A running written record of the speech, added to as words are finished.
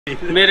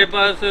मेरे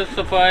पास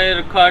सफायर,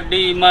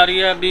 खाडी,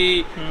 MariaB,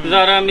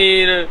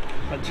 ज़ारामीर,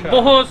 अच्छा।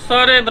 बहुत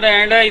सारे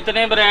ब्रांड है।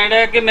 इतने ब्रांड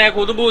है कि मैं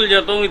खुद भूल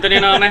जाता हूँ, इतने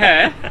नाम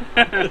है।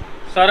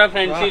 सारा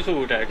फैंसी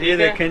सूट है। ये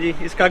देखें जी,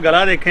 इसका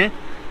गला देखें,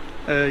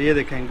 ये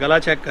देखें गला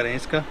चेक करें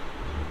इसका।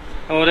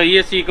 और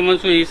ये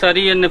सीक्वेंस हुई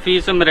सारी, ये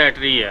नफीस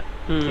एम्ब्रॉयडरी है।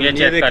 ये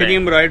देखें जी,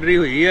 एम्ब्रॉयडरी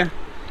हुई है।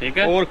 ठीक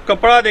है। और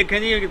कपड़ा देखें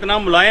जी कितना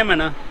मुलायम है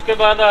ना। उसके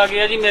बाद आ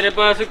गया जी मेरे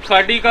पास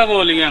खाडी का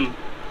वॉल्यूम।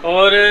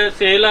 और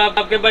सेल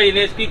आपके भाई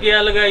ने इसकी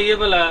क्या लगाई है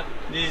भला,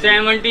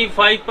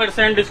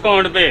 75%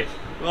 डिस्काउंट पे।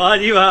 वाह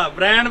जी वाह,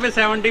 ब्रांड पे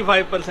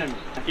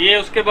 75%। ये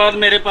उसके बाद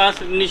मेरे पास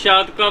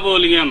निशात का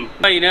वॉल्यूम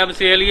भाई ने अब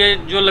सेल ये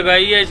जो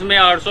लगाई है, इसमें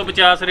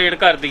 850 रेट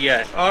कर दिया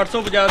है।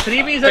 850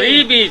 3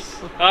 पीस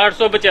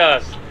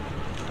 850।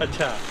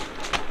 अच्छा,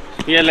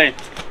 ये ले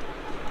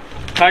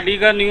खाडी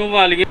का न्यू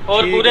वॉल्यूम।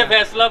 और पूरे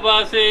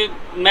फैसलाबाद से,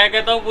 मैं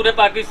कहता हूँ पूरे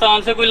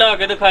पाकिस्तान से कोई ला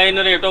के दिखाए इन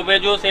रेटों पे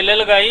जो सेलें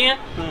लगाई हैं।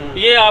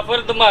 ये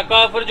ऑफर, धमाका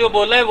ऑफर जो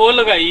बोला है वो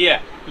लगाई है,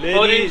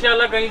 और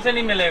इंशाल्लाह कहीं से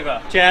नहीं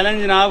मिलेगा।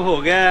 चैलेंज जनाब हो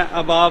गया,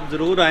 अब आप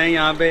जरूर आए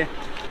यहाँ पे।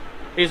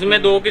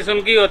 इसमें दो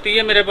किस्म की होती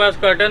है मेरे पास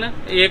कर्टन,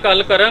 एक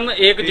अलकरम,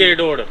 एक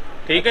जेडोड।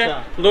 ठीक है।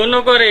 अच्छा।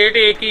 दोनों का रेट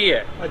एक ही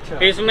है। अच्छा।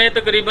 इसमें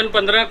तकरीबन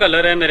 15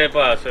 कलर है मेरे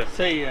पास।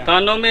 सही है।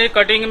 थानों में,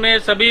 कटिंग में,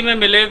 सभी में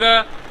मिलेगा।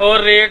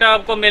 और रेट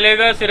आपको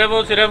मिलेगा सिर्फ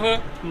और सिर्फ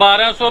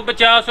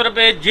 1250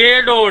 रुपए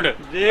जेडोड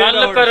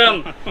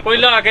अलकरम। कोई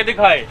ला के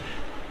दिखाए।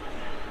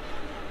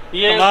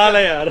 ये कमाल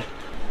है यार,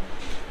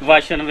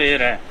 वाशन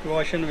वेयर है।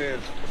 वाशन वेयर।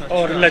 अच्छा।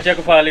 और लचक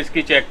फाल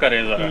इसकी चेक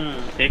करें जरा।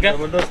 ठीक है,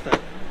 जबरदस्त है।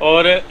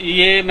 और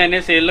ये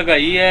मैंने सेल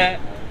लगाई है,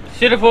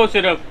 सिर्फ और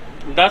सिर्फ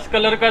 10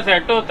 कलर का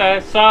सेट होता है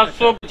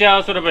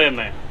 750 रुपए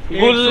में।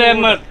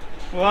 GulAhmed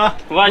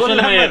वाशन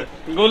where,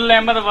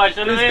 GulAhmed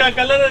वाशन where. इसका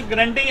कलर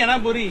गारंटी है ना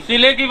पूरी?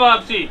 सिले की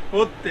वापसी।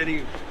 ओ तेरी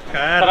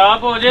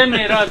खराब हो जाए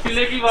मेरा,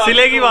 सिले की वापसी।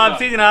 सिले की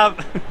वापसी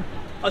जनाब।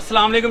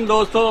 अस्सलाम वालेकुम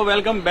दोस्तों,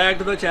 welcome back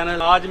to the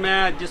channel. आज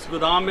मैं जिस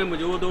गोदाम में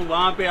मौजूद हूँ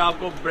वहाँ पे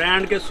आपको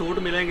ब्रांड के सूट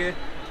मिलेंगे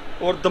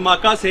और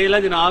धमाका सेल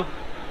है जनाब।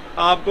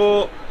 आपको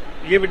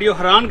ये वीडियो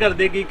हैरान कर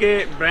देगी कि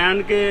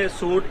ब्रांड के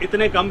सूट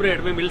इतने कम रेट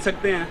में मिल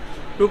सकते हैं,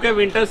 क्योंकि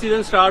विंटर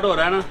सीजन स्टार्ट हो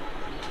रहा है ना,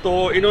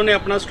 तो इन्होंने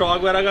अपना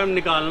स्टॉक वगैरह का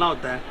निकालना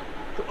होता है।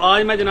 तो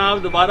आज मैं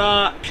जनाब दोबारा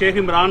शेख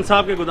इमरान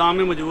साहब के गोदाम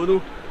में मौजूद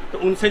हूँ, तो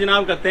उनसे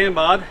जनाब करते हैं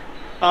बात।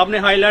 आपने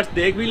हाईलाइट्स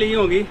देख भी ली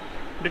होंगी,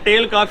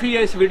 डिटेल काफ़ी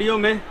है इस वीडियो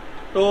में,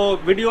 तो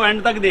वीडियो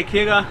एंड तक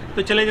देखिएगा।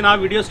 तो चले जनाब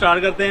वीडियो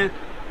स्टार्ट करते हैं।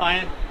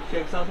 आए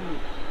शेख साहब।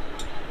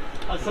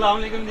 अस्सलाम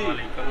वालेकुम जी।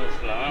 वालेकुम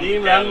अस्सलाम। जी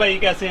इमरान भाई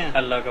कैसे हैं?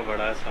 अल्लाह का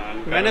बड़ा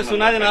एहसान। मैंने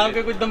सुना जनाब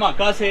कि कुछ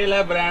धमाका सेल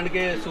है ब्रांड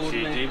के सूट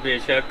में। जी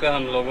बेशक,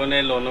 हम लोगों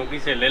ने लोनों की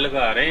सेलें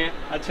लगा रहे हैं।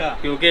 अच्छा।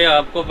 क्योंकि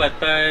आपको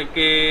पता है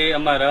कि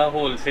हमारा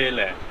होलसेल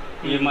है।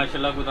 ये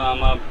माशाल्लाह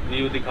गोदाम आप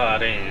व्यू दिखा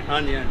रहे हैं।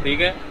 हाँ जी, हाँ जी।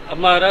 ठीक है।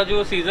 हमारा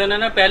जो सीजन है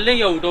ना पहले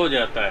ही आउट हो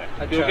जाता है।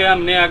 अच्छा। क्योंकि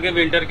हमने आगे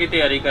विंटर की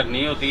तैयारी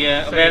करनी होती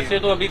है। वैसे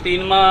तो अभी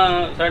 3 माह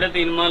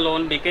 3.5 माह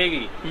लोन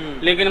बिकेगी,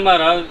 लेकिन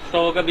हमारा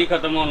स्टॉक अभी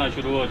खत्म होना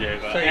शुरू हो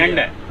जाएगा, एंड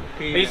है।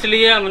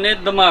 इसलिए हमने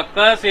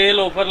धमाका सेल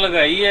ऑफर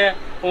लगाई है,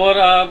 और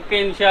आपके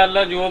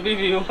इंशाल्लाह जो भी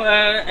व्यू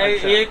है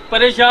एक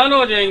परेशान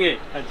हो जाएंगे।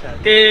 अच्छा।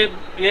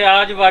 कि ये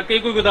आज वाकई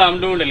कोई गोदाम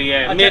ढूंढ लिया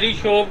है। अच्छा। मेरी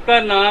शॉप का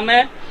नाम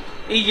है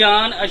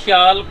ईजान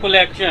अशाल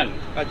कलेक्शन।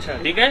 अच्छा।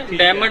 ठीक है।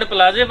 डायमंड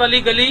प्लाजे वाली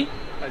गली।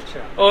 अच्छा।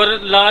 और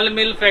लाल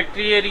मिल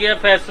फैक्ट्री एरिया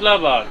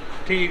फैसलाबाद।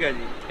 ठीक है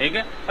जी। ठीक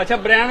है। अच्छा,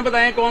 ब्रांड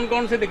बताएं कौन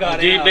कौन से दिखा रहे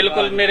हैं? जी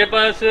बिल्कुल, मेरे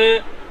पास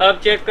आप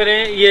चेक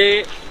करें,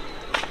 ये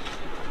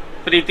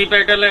प्रीति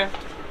पेटल है।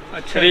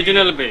 अच्छा,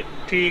 ओरिजिनल पे।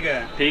 ठीक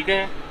है। ठीक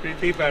है।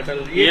 प्रीति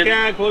पेटल, ये क्या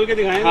है, खोल के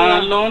दिखाएं?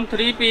 हाँ, लोन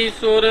 3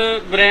 पीस और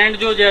ब्रांड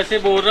जो जैसे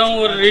बोल रहा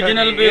हूँ, और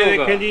ओरिजिनल भी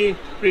होगा। देखें जी,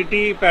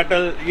 प्रीति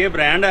पेटल ये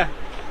ब्रांड है।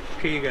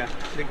 ठीक है,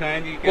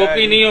 दिखाएं जी।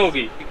 कॉपी नहीं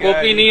होगी,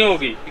 कॉपी नहीं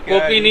होगी,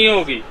 कॉपी नहीं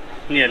होगी।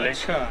 ये ले।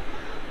 अच्छा।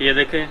 ये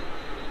देखें,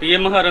 ये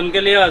मुहर्रम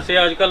के लिहाज से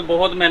आजकल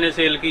बहुत मैंने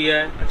सेल किया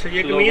है। अच्छा,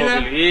 ये कमीज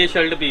है? ये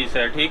शर्ट पीस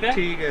है। ठीक है।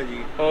 ठीक है जी।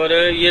 और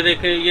ये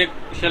देखें, ये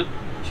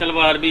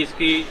शलवार भी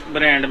इसकी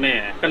ब्रांड में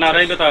है, किनारा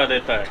ही बता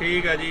देता है।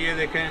 ठीक है जी। ये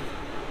देखें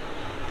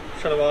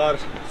शलवार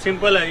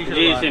सिंपल है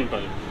जी,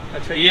 सिंपल।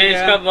 अच्छा, ये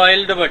इसका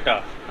वाइल्ड दुपट्टा।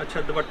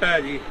 अच्छा, दुपट्टा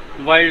है जी,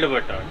 वाइल्ड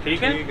दुपट्टा।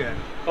 ठीक है। ठीक है।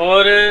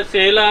 और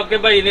सेल आपके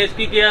भाई ने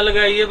इसकी क्या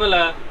लगाई है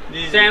भला,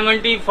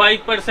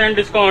 75%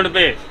 डिस्काउंट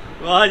पे।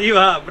 वाह जी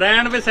वाह,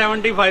 ब्रांड पे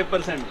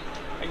 75%।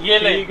 ये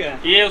ले।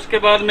 ये उसके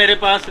बाद मेरे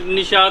पास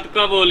निशात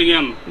का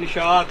वॉल्यूम।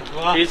 निशात,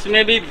 वाह।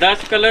 इसमें भी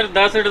 10 कलर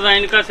 10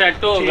 डिजाइन का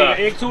सेट होगा।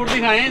 एक सूट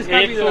दिखाएं इसका?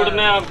 एक सूट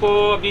मैं आपको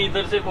अभी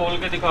इधर से खोल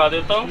के दिखा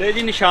देता हूँ। ले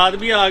जी, निशात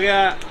भी आ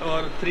गया,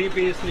 और 3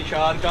 पीस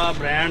निशात का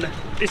ब्रांड।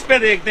 इस पे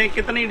देखते हैं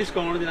कितनी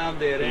डिस्काउंट जनाब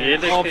दे रहे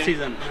हैं ऑफ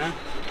सीजन।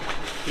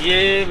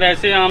 ये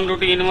वैसे आम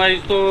रूटीन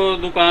वाइज तो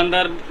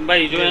दुकानदार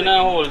भाई जो है ना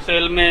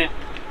होलसेल में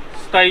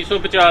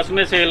 2750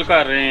 में सेल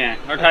कर रहे हैं।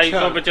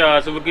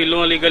 2850। वकीलों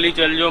वाली गली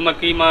चल जाओ,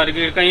 मक्की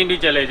मार्केट, कहीं भी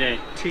चले जाएं।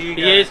 ठीक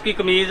है। ये इसकी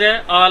कमीज है,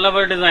 ऑल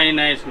ओवर डिजाइन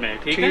है इसमें।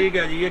 ठीक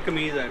है जी, ये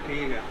कमीज है।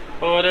 ठीक है।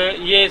 और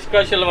ये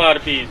इसका शलवार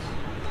पीस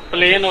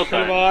प्लेन होता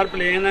है। शलवार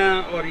प्लेन है,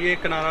 और ये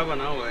किनारा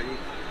बना हुआ है जी।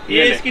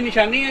 ये इसकी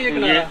निशानी है, ये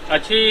किनारा।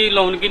 अच्छी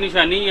लोन की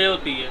निशानी ये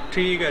होती है।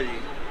 ठीक है जी।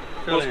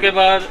 उसके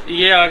बाद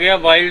ये आ गया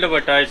वाइल्ड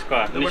दुपट्टा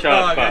इसका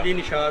निशार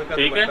का,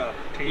 ठीक है।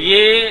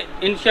 ये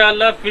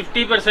इंशाल्लाह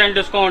 50%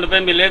 डिस्काउंट पे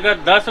मिलेगा,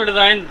 10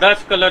 डिजाइन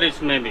 10 कलर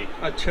इसमें भी।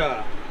 अच्छा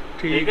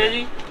ठीक है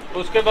जी।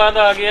 उसके बाद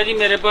आ गया जी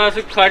मेरे पास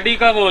खादी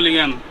का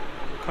वॉल्यूम,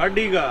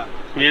 खादी का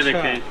ये अच्छा।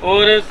 देखें,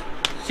 और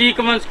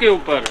सीक्वेंस के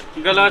ऊपर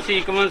गला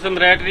सीक्वेंस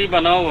एम्ब्रॉयडरी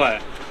बना हुआ है,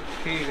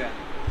 ठीक है।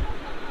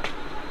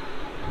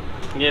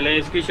 ये ले,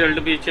 इसकी शर्ट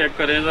भी चेक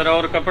करें जरा,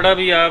 और कपड़ा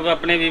भी आप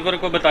अपने व्यूवर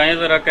को बताएं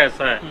जरा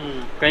कैसा है,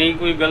 कहीं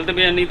कोई गलत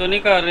बयानी तो नहीं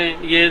कर रहे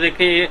हैं। ये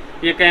देखें,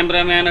 ये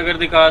कैमरामैन अगर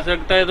दिखा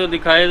सकता है तो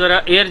दिखाए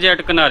जरा, एयर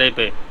जेट किनारे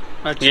पे।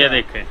 अच्छा। ये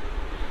देखें,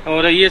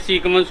 और ये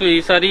सीक्वेंस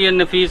हुई सारी, ये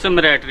नफीस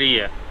एम्ब्रॉयडरी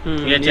है,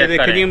 ये चेक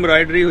करें,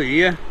 एम्ब्रॉयडरी हुई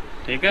है,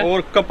 ठीक है।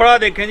 और कपड़ा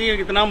देखें जी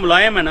कितना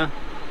मुलायम है ना,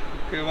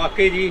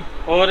 वाकई जी।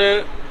 और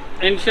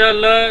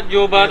इंशाल्लाह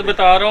जो बात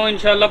बता रहा हूँ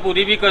इंशाल्लाह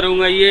पूरी भी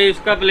करूंगा। ये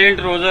इसका प्लेन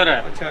ट्राउजर है।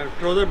 अच्छा,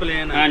 ट्राउजर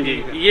प्लेन है। हाँ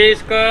जी। ये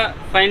इसका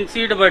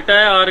फैंसी दुपट्टा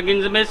है,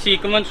 ऑर्गेन्ज में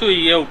सीक्वेंस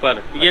हुई है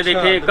ऊपर। ये अच्छा,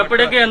 देखें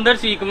कपड़े के अंदर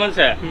सीक्वेंस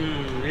है,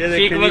 ये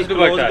सीक्वेंस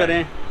दुपट्टा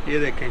करें, ये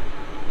देखें।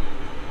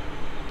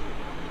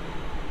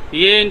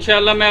 ये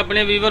इंशाल्लाह मैं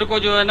अपने व्यूवर को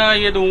जो है ना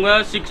ये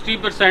दूंगा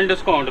 60%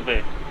 डिस्काउंट पे।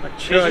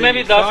 अच्छा, इसमें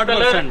भी 10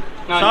 कलर,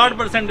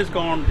 60%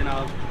 डिस्काउंट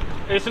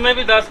जनाब। इसमें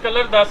भी 10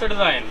 कलर 10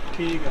 डिजाइन,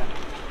 ठीक है।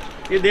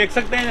 ये देख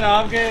सकते हैं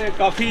जनाब के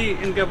काफी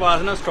इनके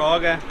पास ना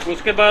स्टॉक है।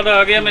 उसके बाद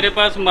आ गया मेरे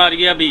पास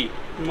MariaB।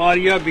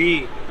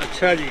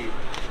 अच्छा जी,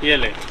 ये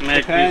ले, मैं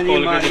एक पीस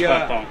खोल के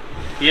दिखाता हूँ।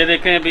 ये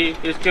देखें, अभी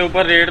इसके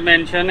ऊपर रेट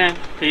मेंशन है,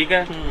 ठीक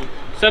है।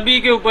 सभी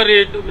के ऊपर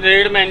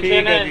रेट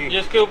मेंशन है,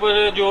 जिसके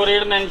ऊपर जो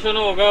रेट मेंशन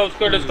होगा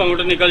उसका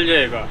डिस्काउंट निकल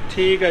जाएगा।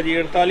 ठीक है जी,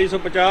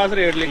 4850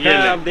 रेट लिखा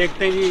है। आप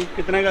देखते हैं जी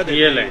कितने का।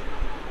 ये ले,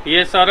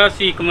 ये सारा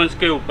सीक्वेंस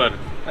के ऊपर।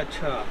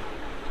 अच्छा,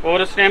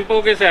 और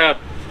स्टैंपों के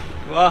साथ।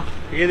 वाह,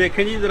 ये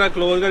देखें जी, जरा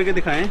क्लोज करके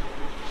दिखाएं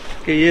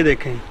कि ये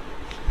देखें,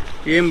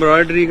 ये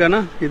एम्ब्रॉयडरी का ना,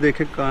 ये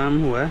देखें काम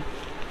हुआ है,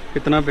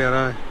 कितना प्यारा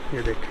है,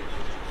 ये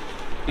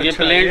देखें। ये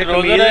प्लेन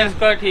ट्राउजर है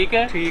इसका, ठीक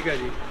है, ठीक है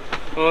जी।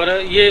 और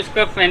ये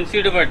इसका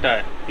फैंसी दुपट्टा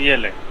है, ये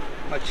ले।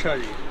 अच्छा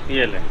जी,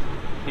 ये ले,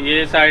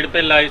 ये साइड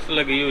पे लाइट्स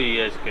लगी हुई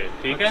है इसके,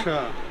 ठीक है।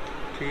 अच्छा,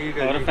 ठीक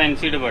है। और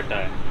फैंसी दुपट्टा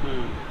है,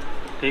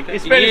 ठीक है।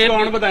 इस पे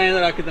डिस्काउंट बताएं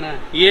जरा कितना है।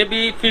 ये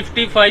भी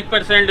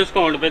 55%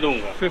 डिस्काउंट पे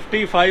दूंगा।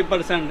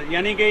 55%,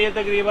 यानी कि ये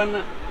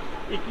तकरीबन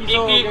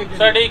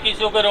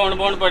 2100 का राउंड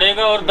बाउंड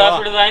पड़ेगा, और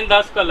 10 डिजाइन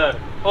 10 कलर।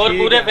 और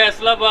पूरे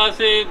फैसलाबाद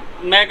से,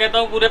 मैं कहता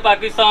हूँ पूरे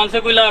पाकिस्तान से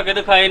कोई ला के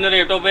दिखाए इन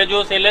रेटों पे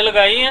जो सेलें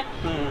लगाई है।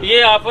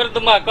 ये ऑफर,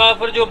 धमाका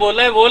ऑफर जो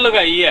बोला है वो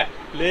लगाई है,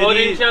 और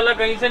इंशाल्लाह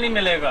कहीं से नहीं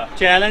मिलेगा।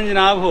 चैलेंज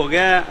जनाब हो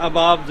गया है, अब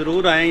आप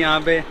जरूर आए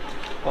यहाँ पे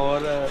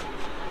और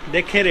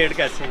देखें रेट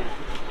कैसे हैं।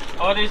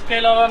 और इसके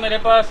अलावा मेरे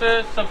पास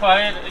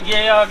सफायर,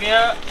 ये आ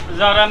गया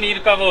ज़ारा मीर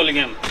का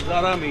वॉल्यूम।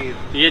 ज़ारा मीर,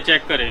 ये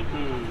चेक करें,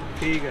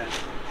 ठीक है।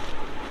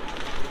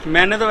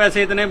 मैंने तो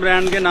वैसे इतने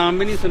ब्रांड के नाम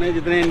भी नहीं सुने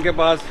जितने इनके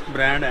पास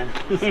ब्रांड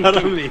हैं।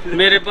 ज़ारा मीर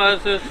मेरे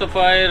पास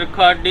सफायर,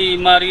 खादी,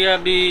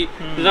 MariaB,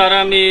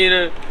 ज़ारा मीर,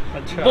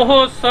 अच्छा,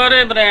 बहुत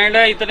सारे ब्रांड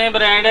है। इतने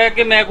ब्रांड है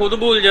कि मैं खुद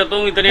भूल जाता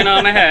हूँ, इतने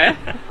नाम है।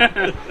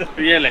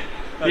 ये ले,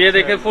 ये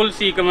देखे फुल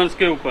सीक्वेंस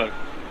के ऊपर।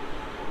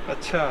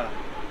 अच्छा,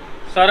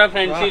 सारा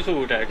फैंसी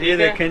सूट है, ठीक ये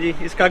देखें जी,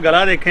 इसका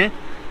गला देखें,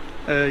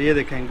 ये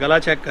देखें गला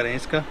चेक करें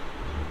इसका,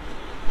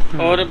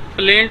 और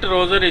प्लेन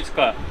ट्राउजर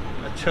इसका।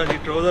 अच्छा जी,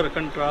 ट्राउजर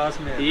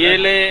कंट्रास्ट में। ये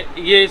ले,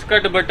 ये इसका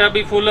दुपट्टा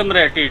भी फुल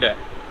एम्ब्रॉयडर्ड है।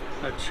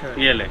 अच्छा,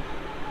 ये ले,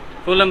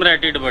 फुल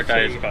एम्ब्रॉयडर्ड दुपट्टा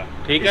है इसका,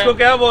 ठीक है। इसको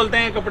क्या बोलते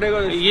हैं कपड़े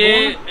को? ये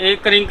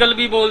एक क्रिंकल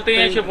भी बोलते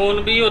हैं,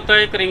 शिफॉन भी होता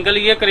है क्रिंकल,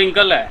 ये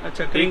क्रिंकल है।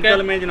 अच्छा,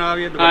 क्रिंकल में जनाब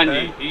ये हाँ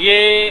जी,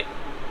 ये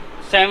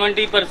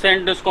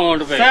 70%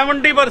 डिस्काउंट पे।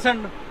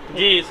 70%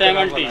 जी,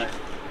 70।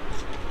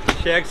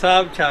 शेख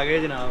साहब छा गए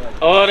जनाब।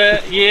 और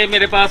ये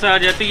मेरे पास आ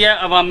जाती है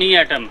अवामी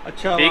आइटम।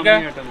 अच्छा, ठीक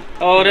है।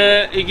 और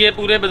ये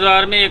पूरे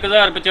बाजार में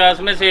 1050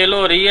 में सेल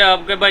हो रही है।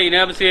 आपके भाई ने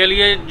अब सेल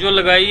ये जो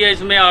लगाई है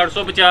इसमें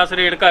 850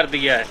 रेट कर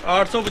दिया है।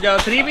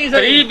 850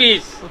 3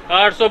 पीस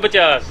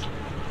 850।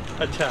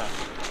 अच्छा,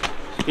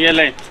 ये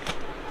ले,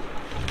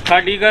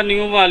 खादी का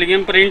न्यू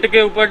वॉल्यूम, प्रिंट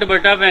के ऊपर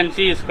दुपट्टा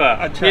फैंसी इसका।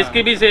 अच्छा,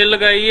 इसकी भी सेल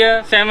लगाई है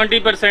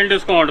 70%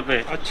 डिस्काउंट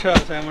पे। अच्छा,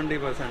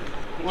 70%।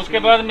 उसके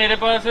बाद मेरे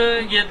पास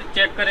ये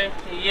चेक करें,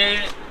 ये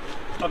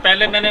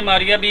पहले मैंने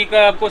MariaB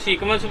का आपको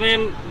सीक्वेंस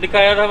में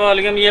दिखाया था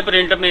वॉल्यूम, ये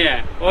प्रिंट में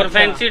है, और अच्छा,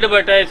 फैंसी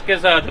दुपट्टा है इसके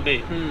साथ भी,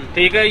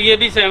 ठीक है। ये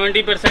भी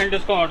 70%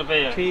 डिस्काउंट पे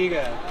है, ठीक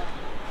है।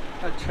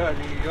 अच्छा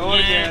जी, और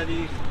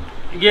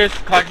ये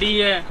खादी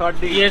है,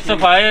 ये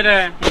सफायर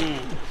है,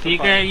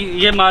 ठीक है।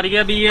 ये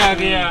MariaB आ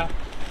गया,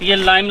 ये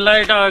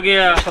LimeLight आ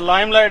गया।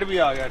 LimeLight भी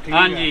आ गया, ठीक है।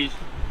 हाँ जी,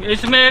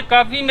 इसमें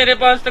काफी मेरे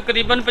पास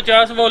तकरीबन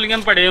 50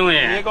 वॉल्यूम पड़े हुए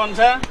हैं। ये कौन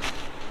सा?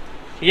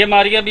 ये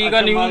MariaB का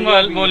न्यू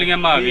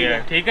वॉल्यूम आ गया है,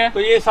 ठीक है। तो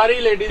ये सारी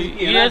लेडीज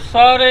की है, ये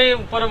सारे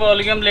ऊपर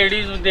वॉल्यूम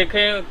लेडीज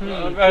देखे,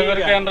 अगर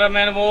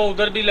कैमरामैन वो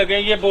उधर भी लगे,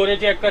 ये बोरे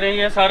चेक करें,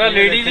 ये सारा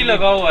लेडीज ही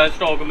लगा हुआ है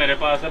स्टॉक मेरे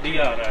पास अभी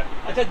आ रहा है।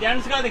 अच्छा,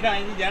 जेंट्स का दिखाएं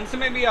जी, जेंट्स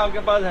में भी आपके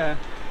पास है?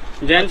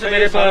 जेंट्स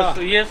मेरे पास,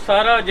 ये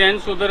सारा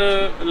जेंट्स उधर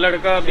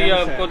लड़का भी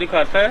आपको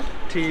दिखाता है,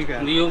 ठीक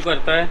है, व्यू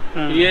करता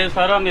है। ये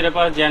सारा मेरे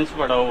पास जेंट्स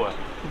पड़ा हुआ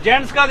है।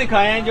 जेंट्स का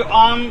दिखाएं जो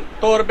आम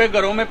तौर पे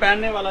घरों में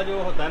पहनने वाला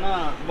जो होता है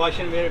ना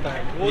वॉशन वेयर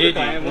टाइप, वो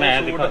दिखाएं।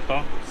 मैं दिखाता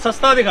हूँ।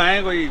 सस्ता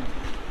दिखाएं कोई,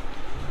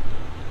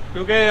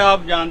 क्योंकि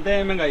आप जानते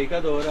हैं महंगाई का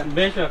दौर है।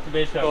 बेशक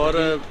बेशक। और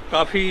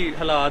काफी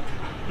हालात,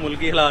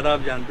 मुल्की हालात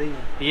आप जानते ही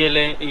हैं। ये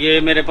ले, ये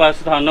मेरे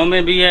पास थानों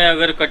में भी है,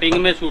 अगर कटिंग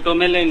में सूटों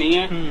में लेनी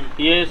है।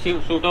 ये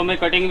सूटों में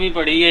कटिंग भी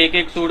पड़ी है, एक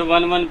एक सूट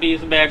 1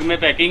 पीस बैग में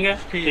पैकिंग है।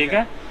 ठीक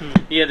है।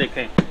 ये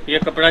देखें, ये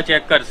कपड़ा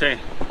चेक कर से,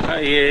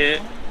 ये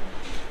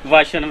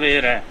वाशन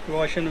वेयर है,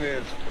 वाशन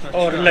वेयर।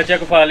 और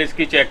लचक फाल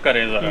इसकी चेक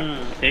करें जरा।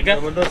 ठीक है,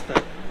 जबरदस्त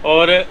है।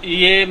 और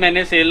ये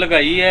मैंने सेल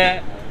लगाई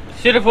है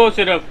सिर्फ और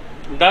सिर्फ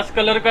 10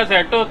 कलर का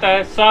सेट होता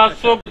है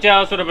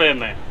 750 रुपए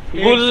में।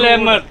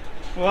 GulAhmed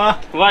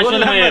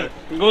वाशन where,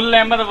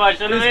 GulAhmed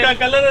वाशन where. इसका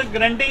कलर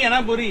गारंटी है ना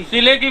पूरी?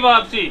 सिले की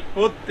वापसी।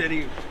 ओ तेरी,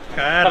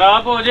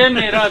 खराब हो जाए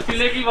मेरा,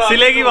 सिले की वापसी।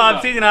 सिले की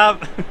वापसी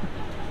जनाब।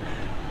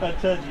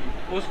 अच्छा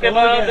जी। उसके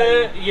बाद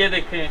ये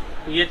देखें,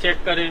 ये चेक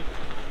करें,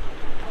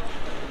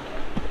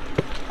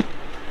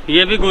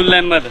 ये भी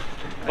GulAhmed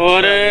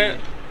और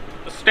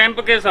स्टैंप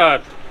के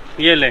साथ।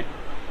 ये ले,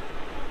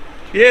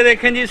 ये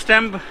देखें जी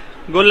स्टैंप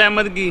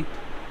GulAhmed की।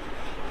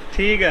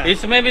 ठीक है।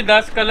 इसमें भी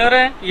 10 कलर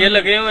है, ये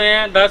लगे हुए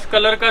हैं। 10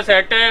 कलर का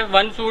सेट है।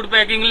 1 सूट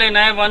पैकिंग लेना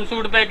है, 1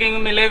 सूट पैकिंग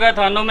मिलेगा।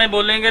 थानों में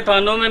बोलेंगे,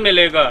 थानों में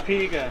मिलेगा।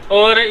 ठीक है।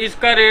 और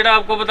इसका रेट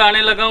आपको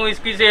बताने लगा हूँ,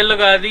 इसकी सेल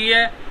लगा दी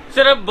है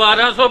सिर्फ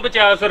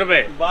 1250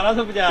 रुपए।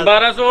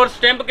 1250 और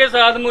स्टैंप के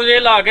साथ मुझे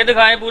लाके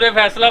दिखाए, पूरे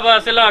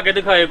फैसलाबाद से लाके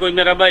दिखाए कोई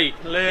मेरा भाई,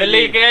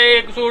 लेके आए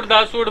 1 सूट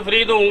 10 सूट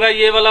फ्री दूंगा।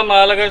 ये वाला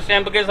माल अगर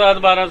स्टैंप के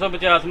साथ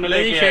 1250 में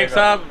लेके शेख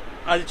साहब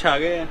आज छा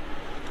गए हैं।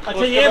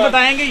 अच्छा, ये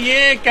बताएंगे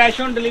ये कैश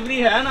ऑन डिलीवरी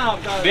है ना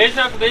आपका?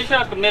 बेशक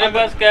बेशक, मेरे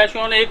पास कैश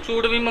ऑन। 1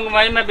 सूट भी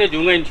मंगवाए मैं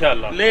भेजूंगा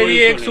इंशाल्लाह। ले,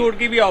 ये 1 सूट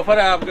की भी ऑफर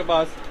है आपके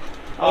पास,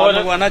 और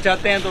मंगवाना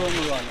चाहते हैं तो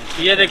मंगवा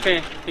लें। ये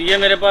देखें, ये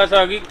मेरे पास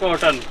आ गई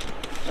कॉटन।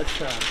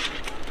 अच्छा,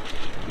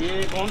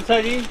 ये कौन सा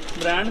जी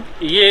ब्रांड?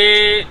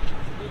 ये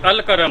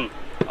अलकरम,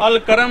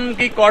 अलकरम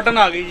की कॉटन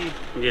आ गई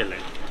जी। ये लें,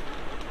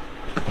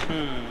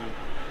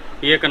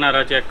 ये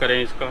किनारा चेक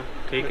करें इसका।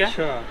 ठीक है।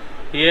 अच्छा।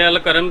 ये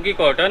अलकरम की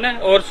कॉटन है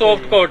और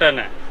सॉफ्ट कॉटन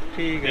है।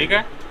 ठीक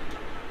है।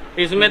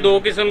 इसमें 2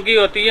 किस्म की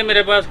होती है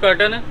मेरे पास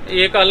कॉटन,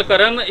 एक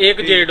अलकरम,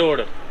 एक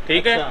जेडोड।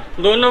 ठीक है।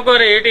 दोनों का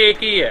रेट एक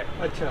ही है।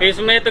 अच्छा।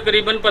 इसमें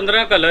तकरीबन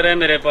 15 कलर है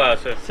मेरे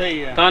पास। सही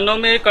है। थानों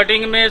में,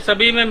 कटिंग में,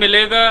 सभी में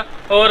मिलेगा।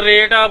 और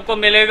रेट आपको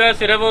मिलेगा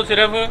सिर्फ और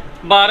सिर्फ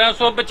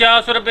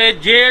 1250 रुपए।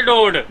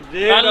 जेडोड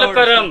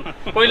अलकरम,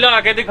 कोई ला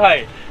के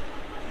दिखाए।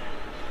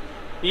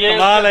 ये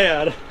कमाल है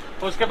यार।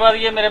 उसके बाद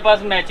ये मेरे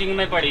पास मैचिंग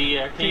में पड़ी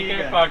है। ठीक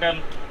है,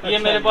 कॉटन। ये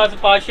मेरे पास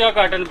पाशिया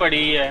कॉटन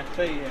पड़ी है।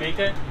 सही है। ठीक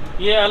है।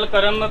 ये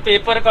अलकरम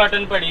पेपर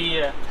कॉटन पड़ी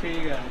है।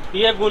 ठीक है।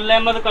 ये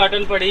GulAhmed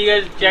कॉटन पड़ी है,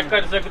 चेक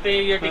कर सकते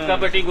हैं। ये टिक्का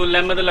पट्टी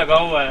GulAhmed लगा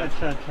हुआ है।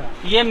 अच्छा अच्छा।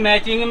 ये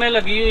मैचिंग में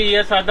लगी हुई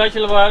है, सादा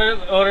शलवार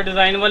और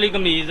डिजाइन वाली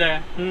कमीज है।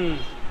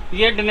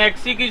 ये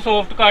डनेक्सी की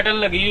सॉफ्ट कॉटन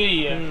लगी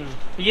हुई है।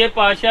 ये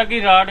पाशा की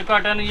राड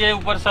कॉटन, ये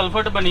ऊपर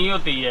सल्फट बनी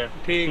होती है।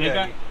 ठीक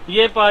है।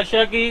 ये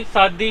पाशा की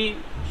सादी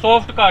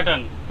सॉफ्ट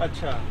कॉटन।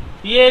 अच्छा।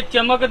 ये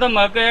चमक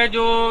दमक है,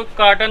 जो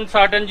कॉटन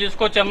साटन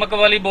जिसको चमक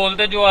वाली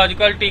बोलते, जो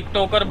आजकल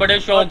टिकटॉकर बड़े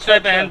शौक से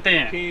पहनते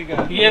हैं। ठीक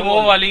है। ये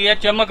वो वाली है,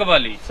 चमक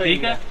वाली।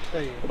 ठीक है।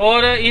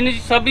 और इन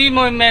सभी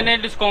में मैंने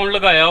डिस्काउंट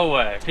लगाया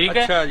हुआ है। ठीक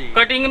है।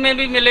 कटिंग में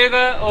भी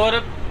मिलेगा और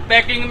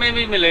पैकिंग में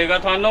भी मिलेगा,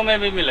 थानों में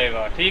भी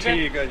मिलेगा। ठीक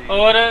है।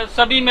 और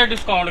सभी में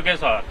डिस्काउंट के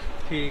साथ।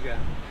 ठीक है।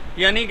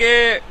 यानी कि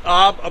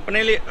आप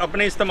अपने लिए,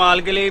 अपने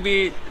इस्तेमाल के लिए भी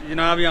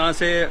जनाब यहाँ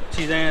से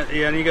चीज़ें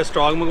यानी कि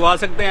स्टॉक मंगवा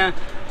सकते हैं।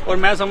 और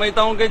मैं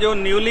समझता हूँ कि जो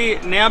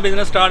नया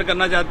बिजनेस स्टार्ट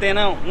करना चाहते हैं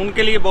ना,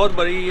 उनके लिए बहुत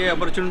बड़ी ये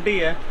अपॉर्चुनिटी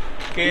है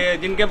कि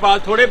जिनके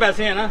पास थोड़े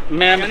पैसे हैं ना,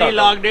 यानी 1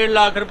 लाख 1.5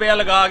 लाख रुपया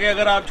लगा के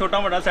अगर आप छोटा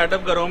मोटा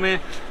सेटअप घरों में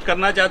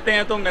करना चाहते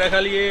हैं तो मेरा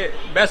ख्याल ये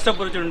बेस्ट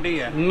अपॉर्चुनिटी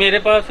है। मेरे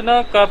पास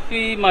ना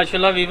काफी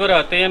माशाल्लाह व्यूवर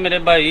आते हैं, मेरे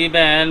भाई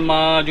बहन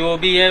माँ जो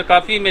भी है,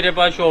 काफी मेरे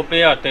पास शॉप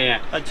पे आते हैं।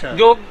 अच्छा।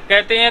 जो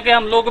कहते हैं कि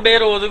हम लोग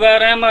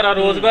बेरोजगार हैं, हमारा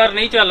रोजगार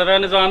नहीं चल रहा,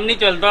 निजाम नहीं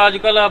चलता,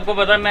 आजकल आपको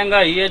पता है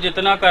महंगाई है,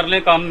 जितना कर ले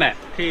कम है।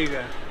 ठीक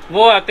है।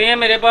 वो आते हैं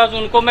मेरे पास,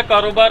 उनको मैं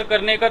कारोबार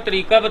करने का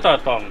तरीका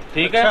बताता हूँ।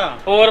 ठीक है।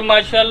 और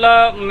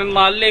माशाल्लाह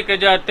माल लेके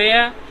जाते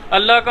हैं।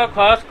 अल्लाह का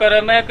खास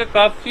करम है कि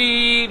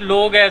काफी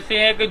लोग ऐसे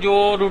हैं कि जो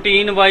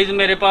रूटीन वाइज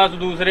मेरे पास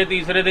दूसरे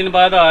तीसरे दिन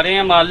बाद आ रहे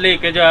हैं, माल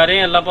लेके जा रहे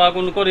हैं। अल्लाह पाक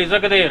उनको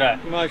रिज़्क दे रहा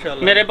है।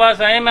 माशाल्लाह। मेरे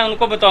पास आए, मैं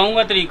उनको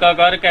बताऊंगा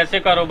तरीकाकार कैसे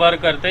कारोबार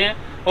करते हैं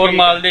और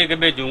माल दे के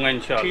भेजूंगा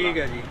इंशाल्लाह। ठीक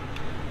है जी।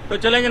 तो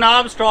चलें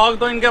जनाब, स्टॉक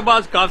तो इनके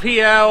पास काफी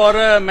है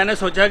और मैंने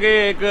सोचा कि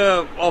एक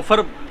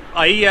ऑफर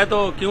आई है तो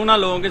क्यों ना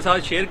लोगों के साथ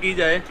शेयर की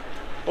जाए।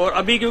 और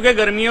अभी क्योंकि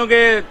गर्मियों के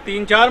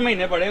 3-4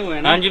 महीने पड़े हुए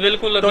हैं ना। हाँ जी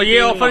बिल्कुल। तो ये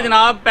ऑफर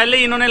जनाब पहले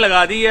ही इन्होंने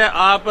लगा दी है।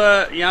 आप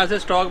यहाँ से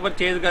स्टॉक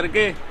परचेज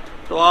करके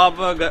तो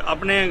आप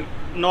अपने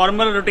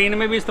नॉर्मल रूटीन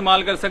में भी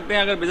इस्तेमाल कर सकते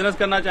हैं। अगर बिजनेस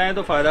करना चाहें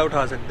तो फ़ायदा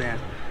उठा सकते हैं।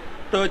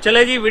 तो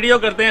चले जी, वीडियो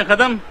करते हैं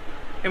ख़त्म।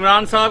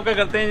 इमरान साहब का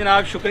करते हैं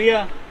जनाब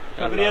शुक्रिया।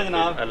 शुक्रिया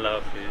जनाब। अल्लाह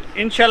हाफिज़।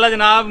 इंशाल्लाह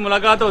जनाब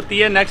मुलाकात होती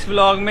है नेक्स्ट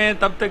व्लॉग में।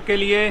 तब तक के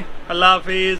लिए अल्लाह हाफिज़।